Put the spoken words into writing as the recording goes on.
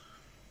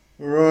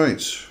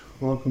Right,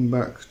 welcome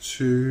back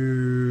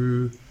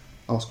to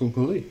Ask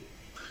Uncle Lee.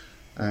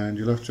 And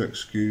you'll have to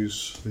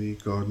excuse the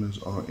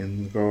gardeners are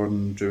in the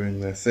garden doing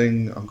their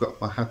thing. I've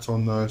got my hat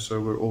on though, so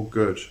we're all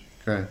good.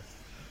 Okay,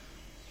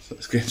 so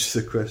let's get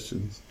to the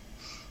questions.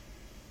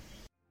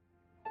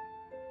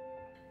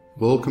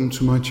 Welcome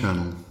to my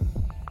channel.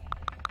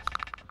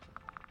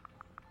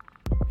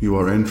 You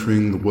are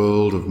entering the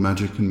world of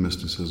magic and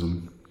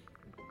mysticism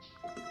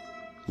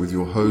with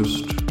your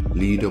host,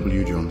 Lee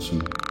W.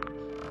 Johnson.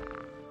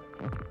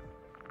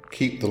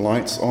 Keep the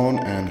lights on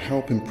and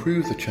help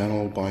improve the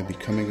channel by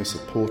becoming a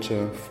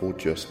supporter for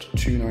just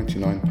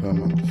 $2.99 per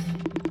month.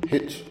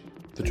 Hit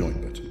the join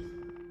button.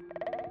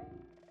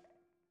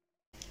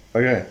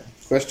 Okay,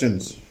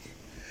 questions.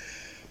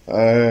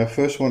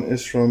 First one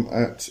is from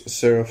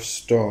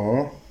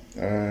 @SeraphStar.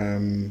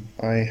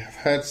 I have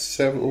had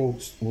several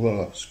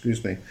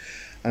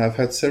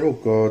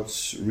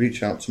gods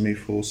reach out to me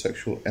for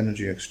sexual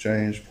energy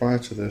exchange. Prior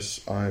to this,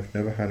 I've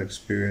never had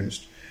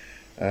experienced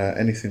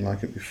anything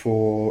like it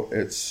before.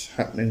 It's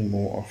happening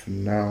more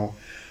often now.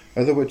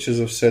 Other witches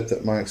have said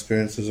that my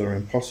experiences are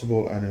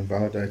impossible and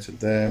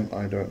invalidated them.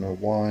 I don't know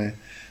why.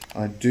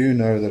 I do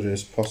know that it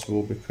is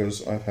possible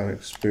because I've had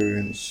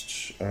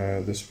experienced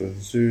this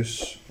with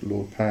Zeus,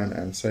 Lord Pan,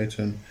 and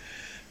Satan.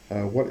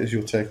 What is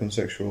your take on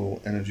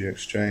sexual energy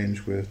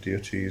exchange with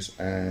deities,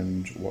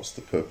 and what's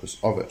the purpose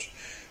of it?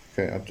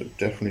 Okay, I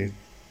definitely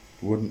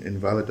wouldn't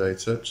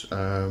invalidate it.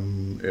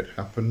 It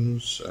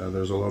happens.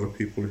 There's a lot of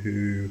people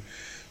who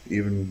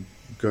even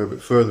go a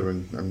bit further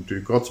and do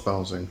god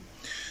spousing.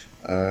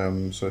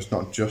 So it's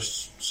not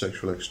just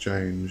sexual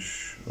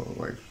exchange or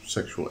like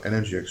sexual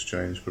energy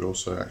exchange, but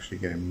also actually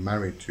getting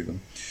married to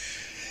them.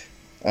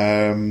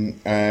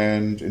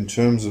 And in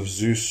terms of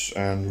Zeus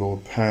and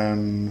Lord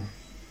Pan,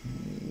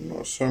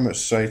 not so much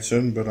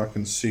Satan, but I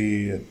can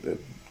see it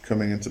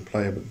coming into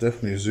play, but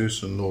definitely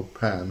Zeus and Lord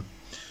Pan.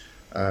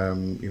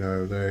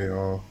 They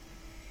are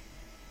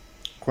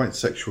quite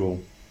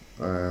sexual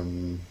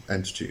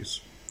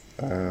entities,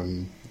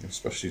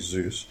 especially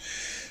Zeus.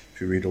 If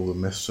you read all the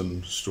myths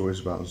and stories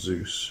about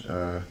Zeus,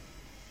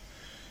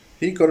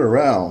 he got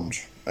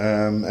around.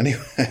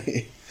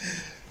 Anyway,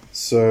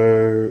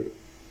 so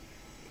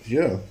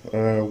yeah,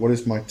 what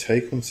is my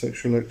take on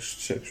sexual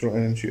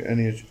energy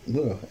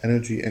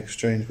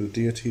exchange with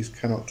deities?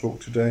 Cannot talk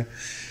today.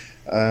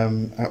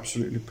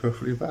 Absolutely,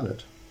 perfectly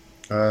valid.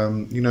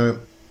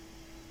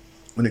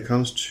 When it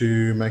comes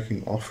to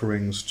making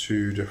offerings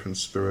to different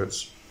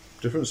spirits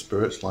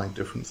like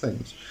different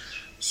things.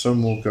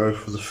 Some will go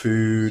for the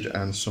food,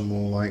 and some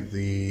will like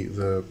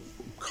the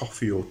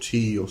coffee or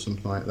tea or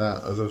something like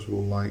that. Others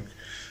will like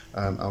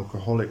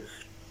alcoholic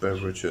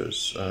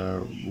beverages,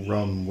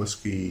 rum,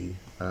 whiskey,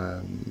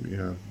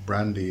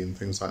 brandy and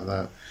things like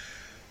that.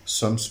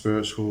 Some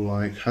spirits will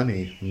like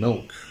honey,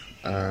 milk,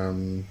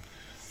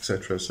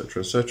 etc.,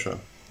 etc., etc.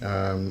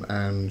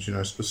 And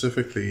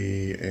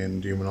specifically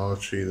in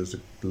demonology, there's a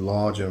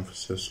large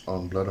emphasis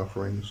on blood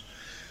offerings,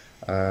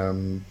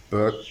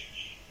 but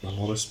a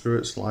lot of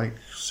spirits like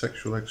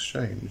sexual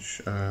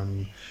exchange.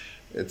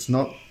 It's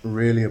not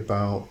really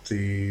about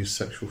the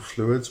sexual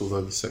fluids,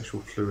 although the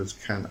sexual fluids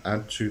can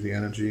add to the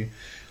energy,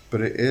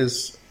 but it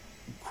is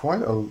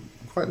quite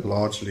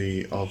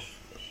largely of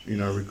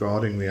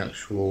regarding the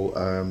actual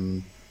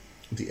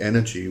the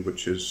energy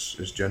which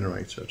is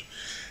generated.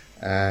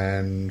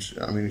 And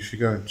I mean, if you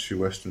go into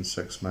Western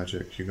sex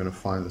magic, you're going to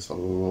find this a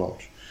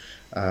lot.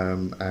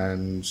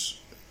 And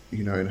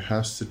it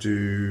has to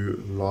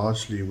do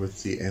largely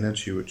with the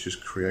energy which is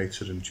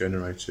created and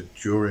generated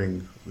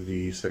during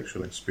the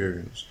sexual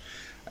experience.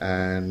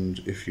 And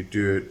if you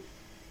do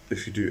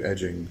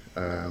edging,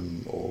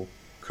 or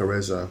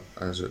kareza,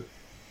 as it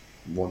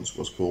once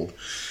was called,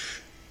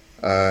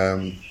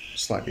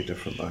 slightly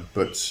different though.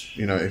 But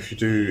if you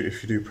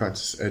do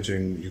practice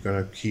edging, you're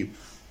going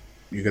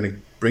to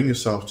bring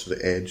yourself to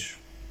the edge,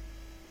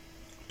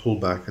 pull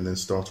back, and then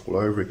start all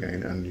over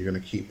again, and you're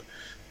going to keep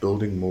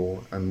building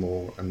more and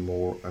more and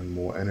more and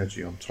more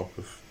energy on top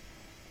of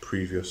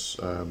previous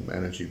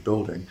energy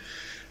building,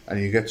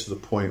 and you get to the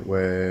point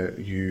where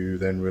you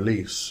then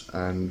release,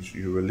 and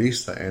you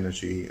release that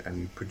energy and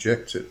you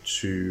project it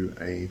to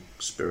a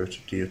spirit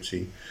or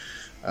deity,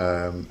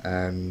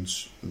 and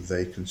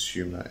they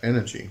consume that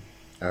energy.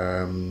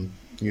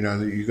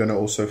 You're going to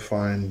also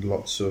find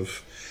lots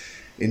of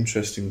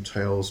interesting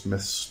tales,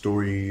 myths,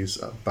 stories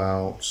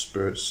about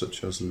spirits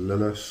such as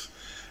Lilith,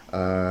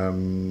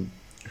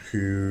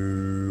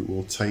 who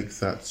will take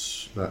that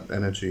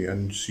energy,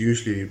 and it's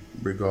usually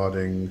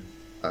regarding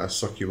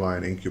succubi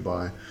and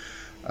incubi,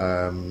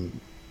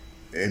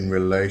 in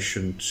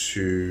relation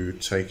to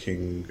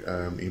taking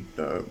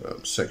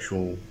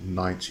sexual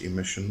night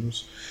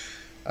emissions,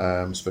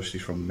 especially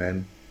from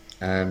men,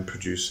 and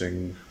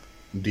producing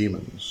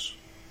demons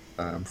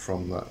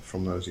from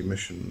those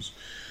emissions.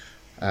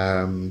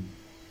 I'm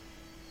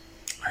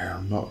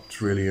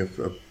not really a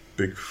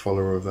big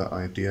follower of that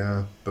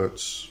idea,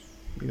 but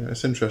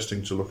it's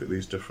interesting to look at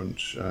these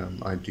different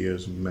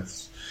ideas and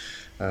myths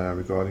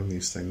regarding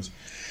these things.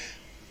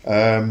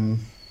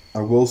 I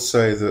will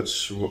say that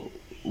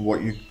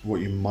what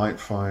you might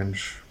find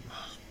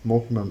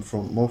more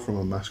from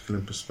a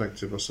masculine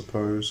perspective, I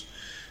suppose,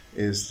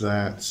 is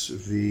that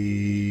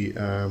the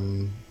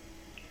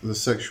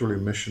sexual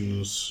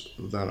emissions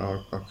that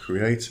are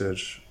created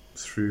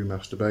through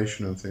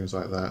masturbation and things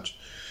like that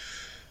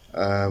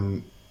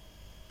um,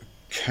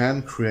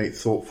 can create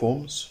thought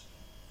forms.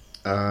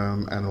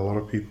 And a lot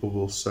of people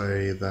will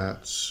say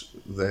that,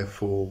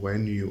 therefore,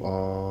 when you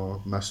are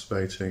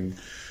masturbating,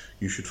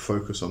 you should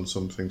focus on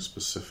something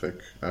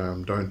specific.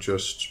 Don't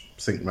just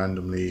think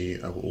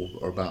randomly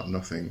or about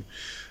nothing.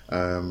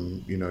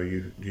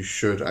 You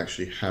should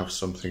actually have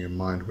something in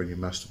mind when you're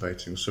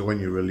masturbating. So when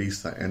you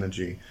release that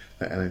energy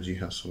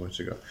has somewhere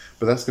to go.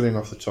 But that's getting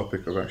off the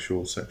topic of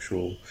actual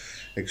sexual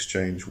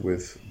exchange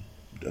with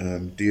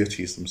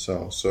deities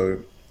themselves. So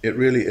it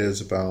really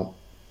is about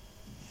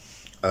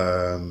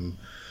um,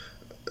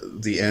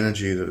 the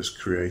energy that is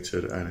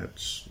created, and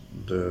it's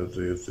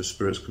the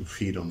spirits can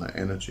feed on that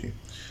energy,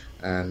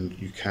 and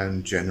you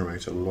can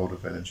generate a lot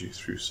of energy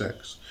through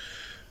sex,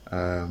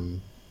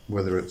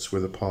 whether it's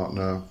with a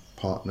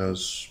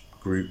partners,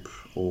 group,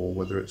 or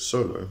whether it's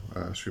solo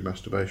through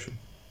masturbation.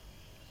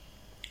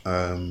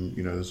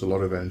 There's a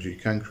lot of energy you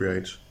can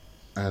create,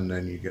 and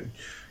then you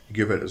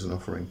give it as an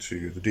offering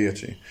to the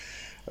deity.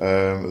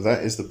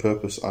 That is the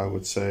purpose, I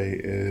would say,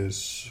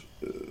 is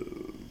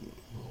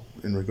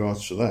in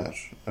regards to that.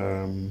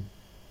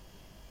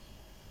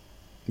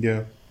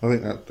 Yeah, I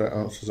think that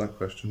answers that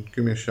question.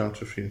 Give me a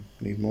shout if you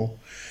need more.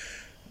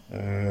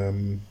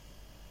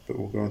 But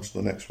we'll go on to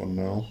the next one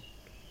now.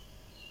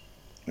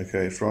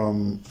 Okay,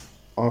 from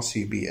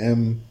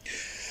RCBM.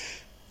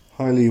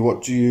 Hi Lee,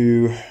 what do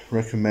you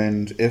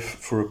recommend if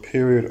for a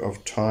period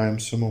of time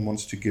someone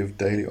wants to give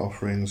daily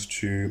offerings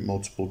to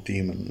multiple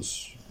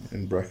demons,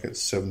 in brackets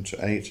 7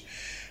 to 8?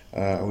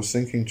 I was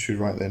thinking to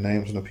write their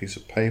names on a piece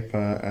of paper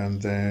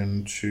and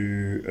then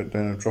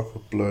a drop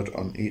of blood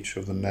on each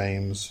of the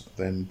names,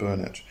 then burn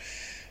it.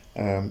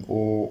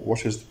 Or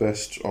what is the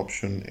best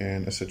option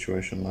in a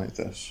situation like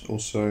this?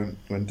 Also,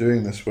 when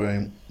doing this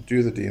way,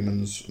 do the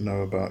demons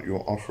know about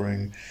your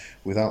offering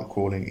without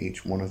calling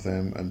each one of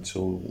them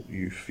until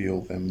you feel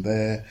them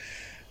there,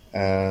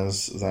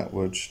 as that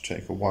would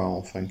take a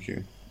while? Thank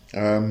you.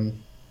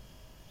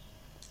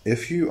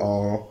 If you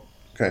are...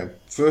 Okay,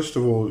 first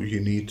of all, you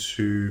need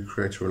to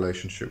create a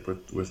relationship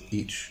with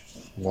each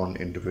one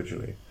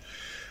individually.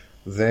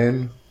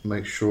 Then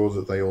make sure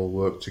that they all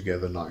work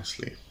together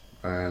nicely,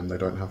 and they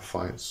don't have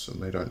fights, and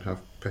they don't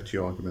have petty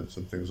arguments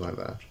and things like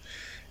that.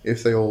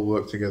 If they all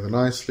work together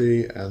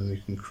nicely, and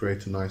you can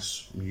create a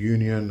nice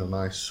union, a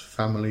nice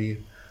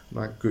family,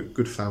 like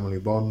good family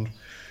bond,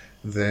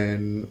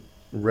 then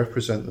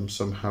represent them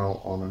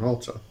somehow on an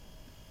altar.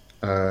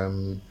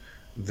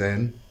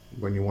 Then,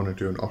 when you want to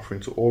do an offering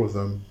to all of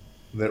them,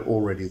 they're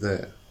already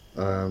there.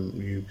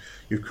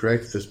 You've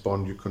created this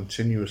bond. You're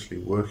continuously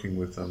working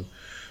with them,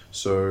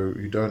 so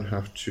you don't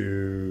have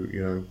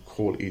to,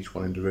 call each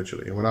one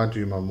individually. And when I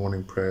do my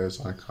morning prayers,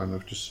 I kind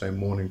of just say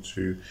morning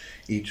to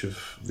each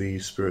of the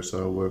spirits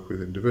that I work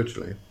with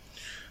individually,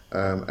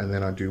 and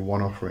then I do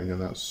one offering,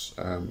 and that's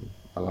I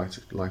light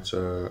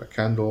a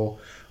candle,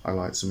 I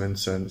light some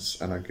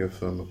incense, and I give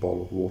them a bowl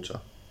of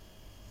water,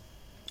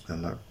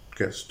 and that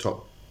gets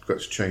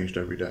changed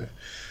every day.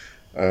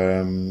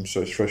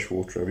 So it's fresh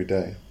water every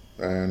day,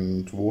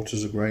 and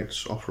water's a great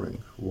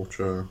offering.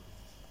 Water,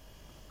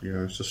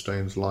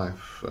 sustains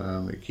life.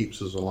 It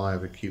keeps us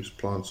alive. It keeps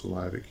plants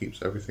alive. It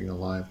keeps everything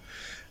alive,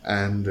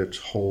 and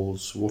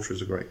water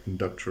is a great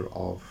conductor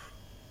of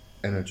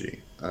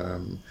energy,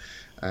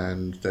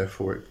 and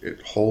therefore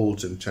it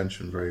holds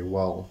intention very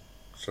well,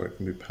 so it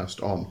can be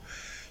passed on.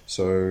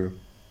 So,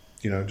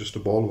 just a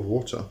bowl of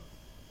water,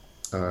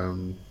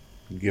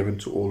 given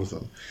to all of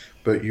them.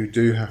 But you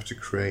do have to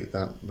create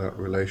that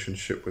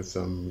relationship with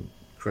them,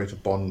 create a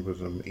bond with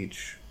them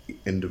each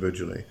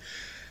individually.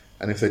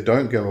 And if they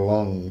don't get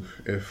along,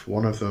 if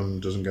one of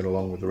them doesn't get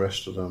along with the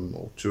rest of them,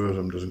 or two of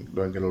them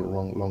don't get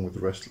along with the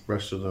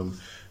rest of them,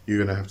 you're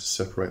going to have to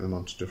separate them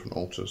onto different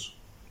altars.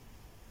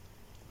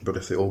 But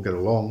if they all get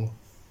along,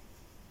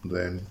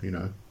 then,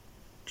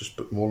 just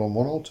put them all on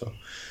one altar.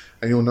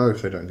 And you'll know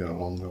if they don't get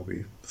along, there'll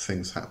be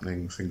things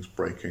happening, things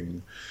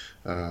breaking.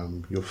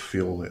 You'll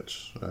feel it.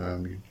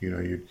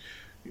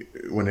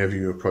 Whenever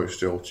you approach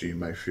the altar, you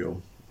may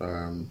feel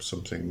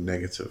something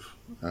negative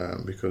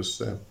because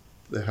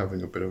they're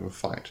having a bit of a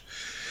fight.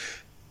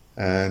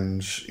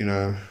 And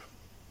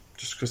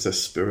just because they're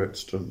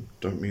spirits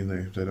don't mean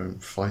they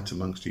don't fight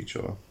amongst each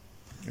other.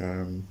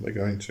 They're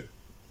going to.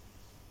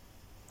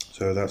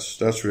 So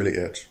that's really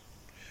it.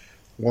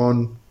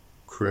 1,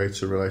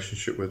 create a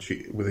relationship with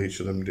each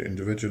of them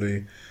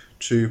individually.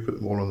 2, put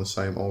them all on the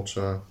same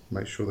altar,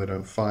 make sure they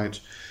don't fight.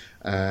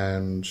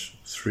 And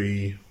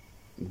 3,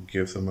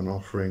 give them an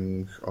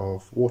offering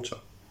of water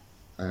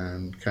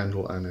and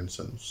candle and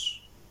incense.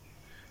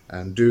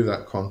 And do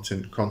that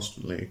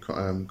constantly,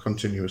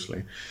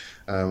 continuously,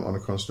 on a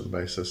constant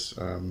basis,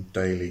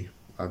 daily.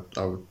 I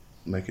would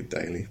make it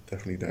daily,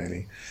 definitely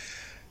daily.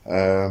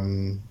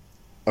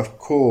 Of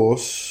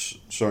course,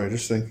 sorry,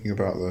 just thinking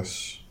about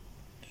this.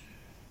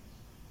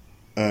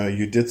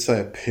 You did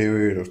say a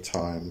period of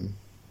time.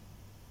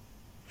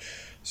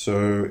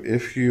 So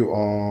if you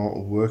are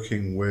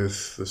working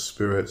with the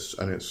spirits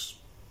and it's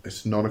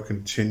not a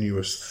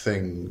continuous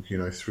thing,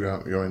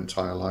 throughout your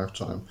entire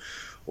lifetime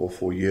or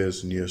for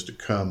years and years to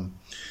come,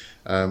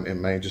 it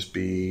may just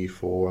be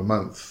for a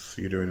month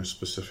you're doing a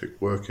specific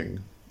working.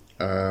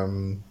 I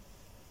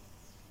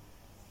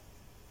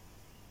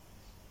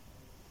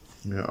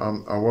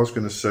was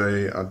going to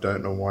say I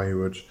don't know why you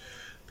would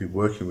be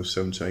working with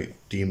 7 to 8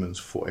 demons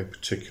for a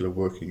particular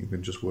working. You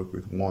can just work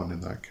with one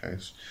in that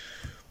case.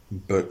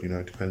 But,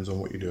 it depends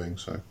on what you're doing.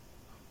 So,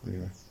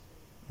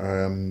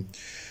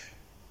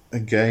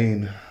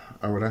 again,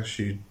 I would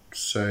actually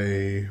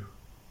say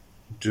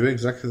do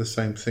exactly the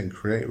same thing.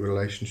 Create a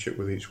relationship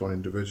with each one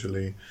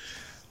individually.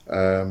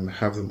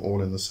 Have them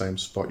all in the same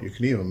spot. You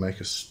can even make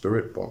a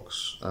spirit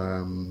box.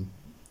 I'm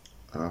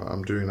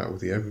doing that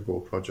with the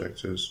Egregore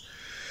project.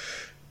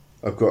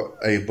 I've got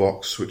a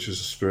box, which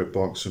is a spirit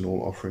box, and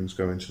all offerings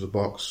go into the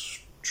box.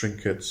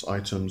 Trinkets,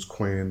 items,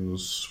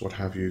 coins, what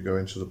have you, go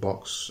into the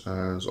box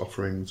as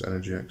offerings,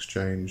 energy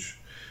exchange.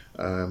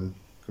 Coming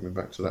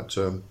back to that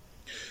term.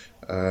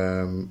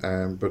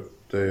 But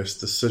the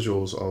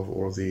sigils of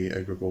all of the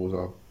egregores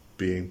are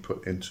being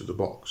put into the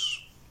box,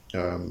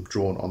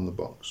 drawn on the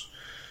box.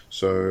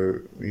 So,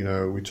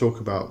 we talk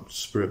about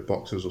spirit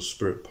boxes or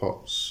spirit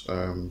pots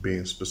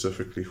being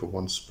specifically for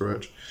one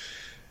spirit.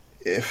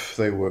 If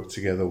they work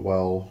together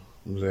well,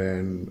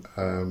 then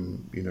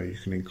you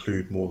can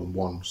include more than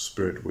one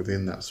spirit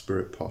within that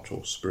spirit pot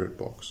or spirit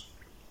box.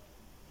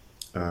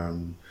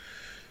 So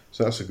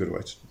that's a good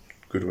way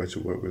to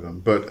work with them.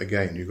 But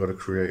again, you've got to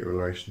create a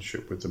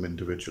relationship with them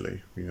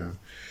individually.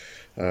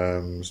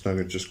 It's no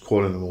good just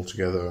calling them all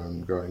together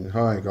and going,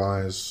 "Hi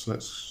guys,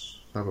 let's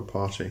have a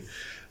party."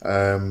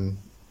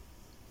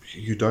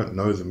 You don't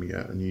know them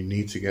yet, and you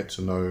need to get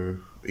to know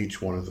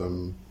each one of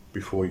them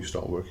before you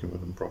start working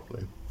with them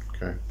properly.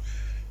 Okay,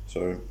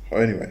 so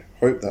anyway,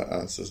 hope that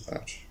answers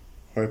that.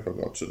 Hope I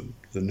got to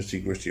the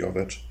nitty gritty of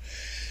it.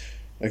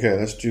 Okay,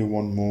 let's do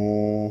one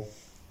more.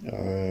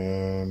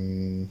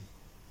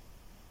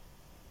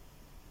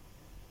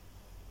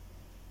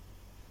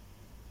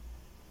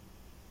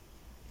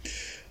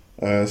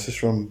 This is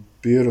from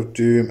Beard of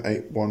Doom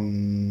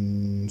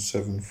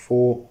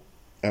 8174.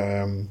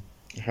 I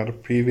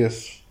had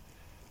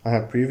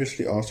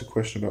previously asked a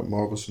question about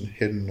marvelous and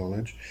hidden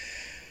knowledge.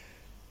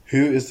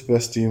 Who is the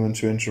best demon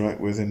to interact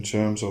with in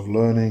terms of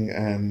learning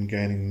and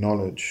gaining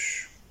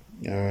knowledge?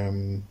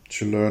 To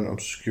learn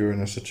obscure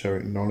and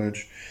esoteric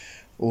knowledge.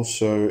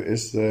 Also,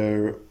 is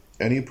there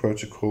any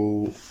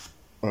protocol...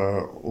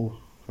 I've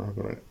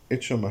got an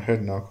itch on my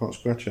head now, I can't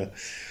scratch it.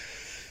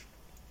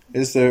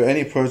 Is there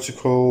any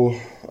protocol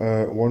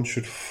one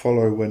should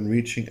follow when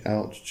reaching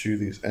out to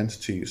these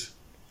entities?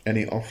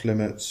 Any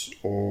off-limits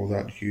or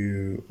that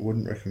you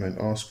wouldn't recommend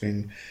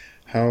asking?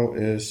 How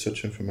is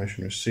such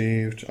information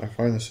received? I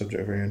find the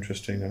subject very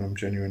interesting and I'm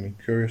genuinely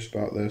curious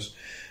about this.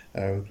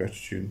 With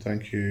gratitude and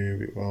thank you.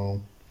 Be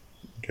well.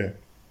 Okay.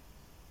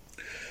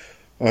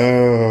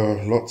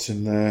 Lots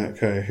in there.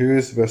 Okay. Who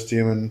is the best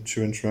demon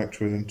to interact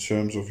with in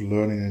terms of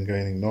learning and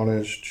gaining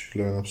knowledge? To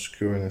learn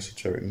obscure and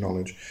esoteric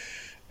knowledge.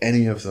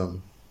 Any of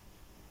them.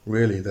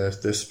 Really,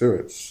 they're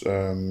spirits.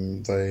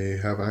 They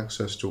have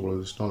access to all of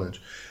this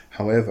knowledge.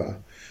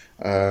 However,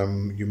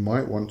 you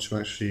might want to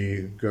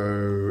actually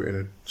go in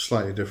a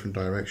slightly different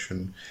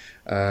direction.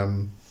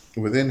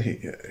 Within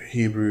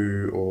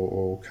Hebrew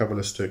or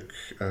Kabbalistic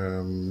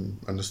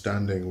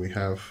understanding, we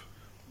have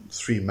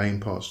 3 main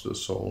parts to the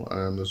soul.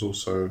 There's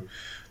also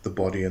the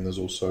body, and there's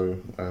also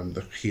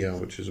the Chia,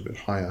 which is a bit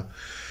higher.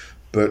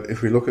 But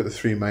if we look at the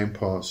 3 main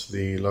parts,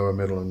 the lower,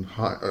 middle, and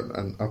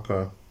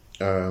upper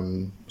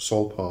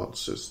soul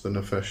parts, it's the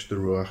Nefesh, the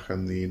Ruach,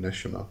 and the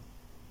Neshama.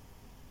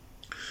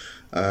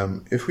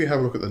 If we have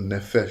a look at the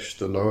Nefesh,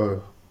 the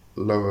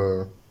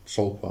lower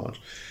soul part,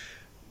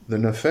 the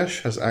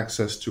Nefesh has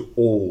access to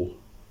all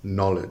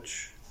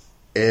knowledge,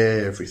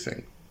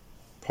 everything,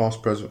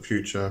 past, present,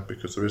 future,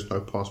 because there is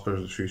no past,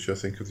 present, future.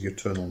 Think of the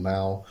eternal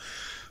now,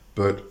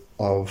 but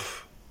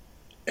of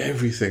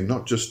everything,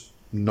 not just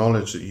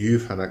knowledge that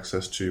you've had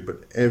access to,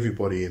 but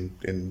everybody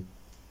in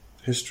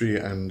history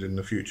and in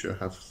the future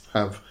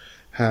have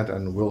had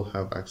and will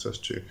have access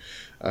to.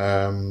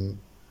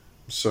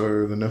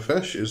 So the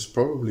Nefesh is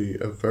probably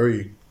a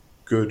very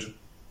good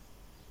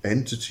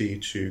entity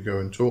to go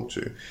and talk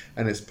to,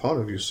 and it's part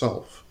of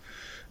yourself.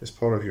 It's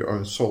part of your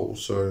own soul,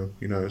 so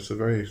it's a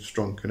very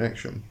strong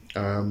connection.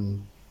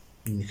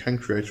 You can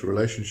create a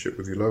relationship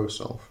with your lower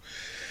self.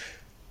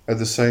 At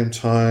the same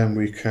time,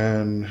 we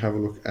can have a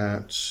look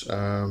at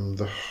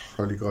the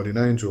Holy Guardian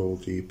Angel,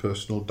 the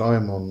personal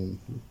daimon,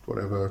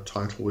 whatever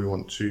title we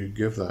want to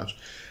give that.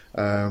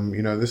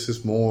 This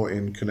is more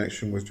in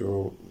connection with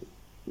your,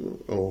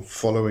 or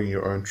following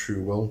your own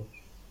true will.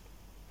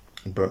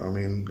 But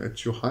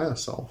it's your higher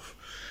self.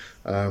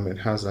 It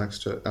has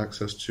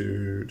access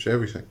to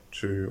everything,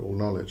 to all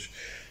knowledge.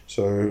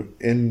 So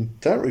in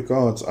that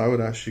regards, I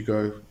would actually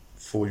go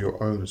for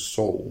your own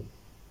soul,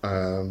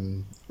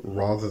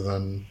 rather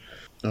than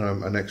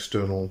an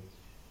external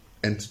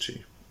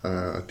entity,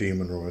 a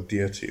demon or a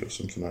deity or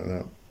something like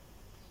that.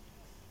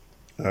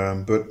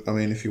 But I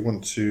mean, if you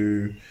want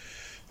to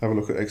have a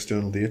look at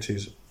external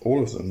deities,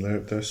 all of them,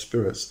 they're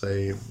spirits.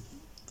 They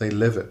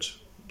live it,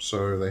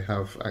 so they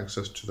have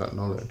access to that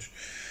knowledge.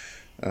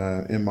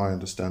 In my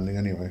understanding,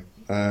 anyway.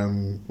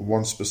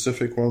 One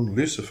specific one,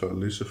 Lucifer.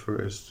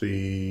 Lucifer is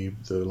the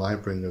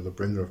light bringer, the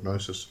bringer of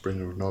gnosis, the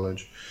bringer of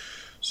knowledge.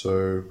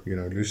 So,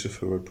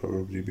 Lucifer would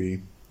probably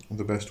be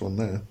the best one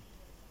there.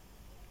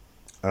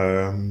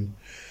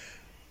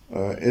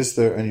 Is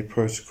there any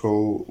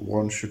protocol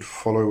one should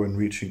follow when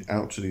reaching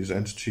out to these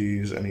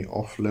entities? Any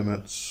off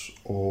limits,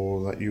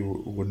 or that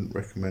you wouldn't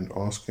recommend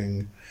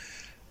asking?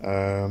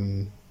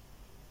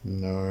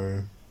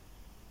 No.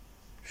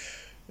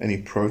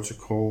 Any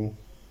protocol?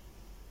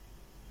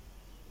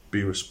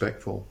 Be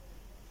respectful.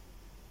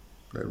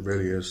 That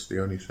really is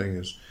the only thing,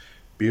 is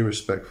be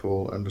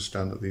respectful,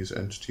 understand that these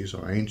entities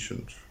are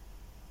ancient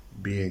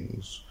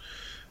beings,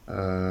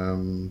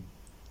 and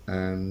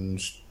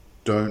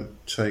don't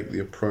take the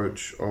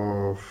approach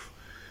of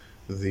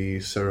the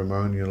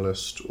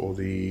ceremonialist or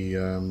the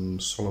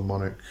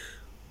Solomonic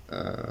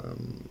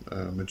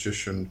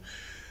magician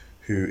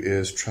who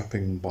is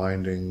trapping,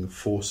 binding,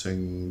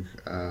 forcing,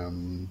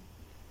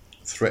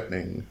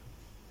 threatening,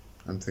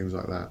 and things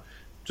like that.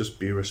 Just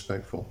be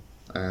respectful,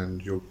 and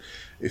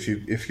if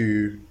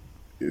you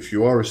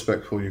are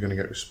respectful, you're going to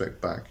get respect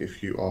back.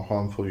 If you are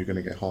harmful, you're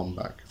going to get harm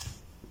back.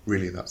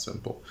 Really that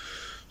simple.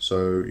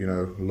 So,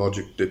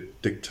 logic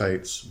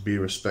dictates, be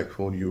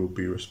respectful, you will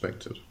be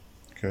respected.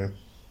 Okay?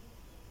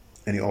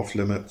 Any off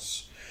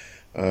limits,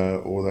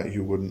 or that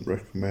you wouldn't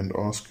recommend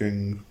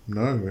asking?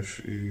 No.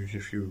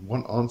 If you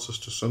want answers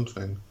to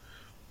something,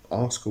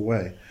 ask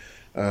away.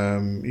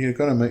 You're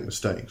going to make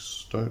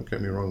mistakes. Don't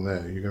get me wrong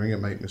there. You're going to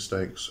make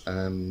mistakes,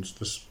 and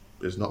this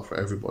is not for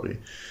everybody.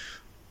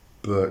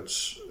 But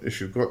if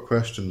you've got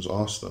questions,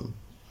 ask them.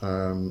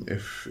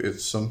 If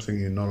it's something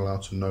you're not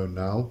allowed to know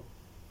now,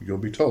 you'll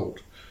be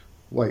told.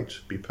 Wait,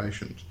 be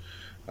patient.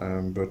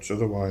 But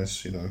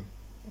otherwise,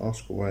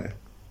 ask away.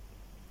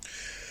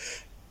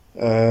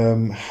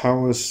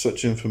 How is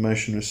such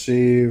information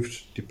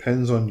received?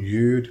 Depends on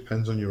you,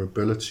 depends on your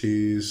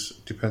abilities,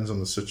 depends on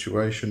the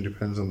situation,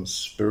 depends on the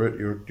spirit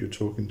you're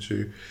talking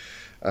to.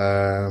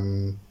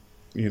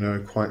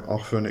 Quite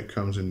often it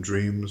comes in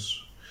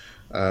dreams.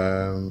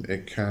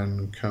 It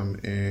can come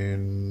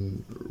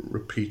in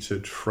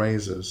repeated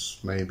phrases,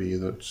 maybe,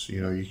 that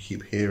you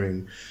keep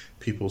hearing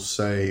people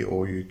say,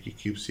 or you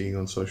keep seeing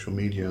on social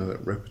media,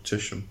 that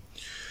repetition.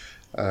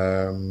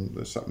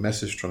 There's that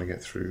message trying to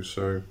get through.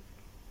 So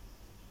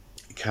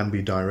it can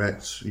be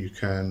direct. You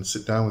can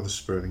sit down with the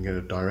spirit and get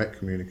a direct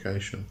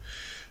communication,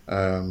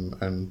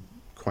 and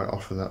quite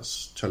often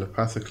that's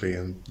telepathically,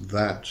 and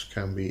that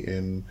can be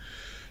in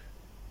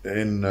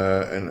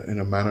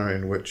a manner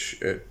in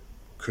which it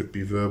could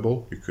be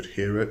verbal. You could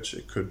hear it.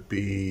 It could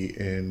be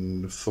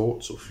in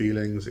thoughts or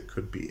feelings. It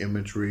could be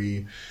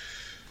imagery.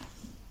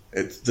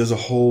 There's a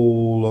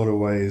whole lot of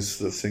ways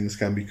that things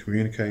can be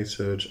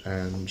communicated,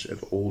 and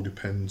it all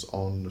depends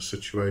on the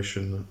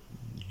situation,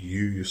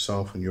 you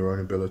yourself and your own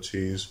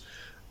abilities,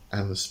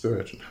 and the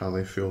spirit and how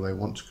they feel they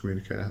want to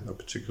communicate at that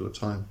particular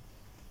time.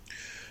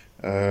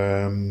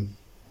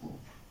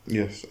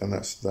 Yes, and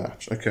that's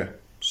that. Okay,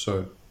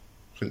 so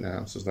I think that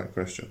answers that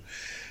question.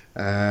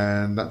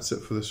 And that's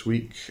it for this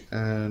week,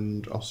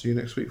 and I'll see you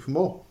next week for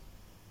more.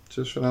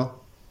 Cheers for now.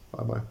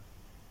 Bye bye.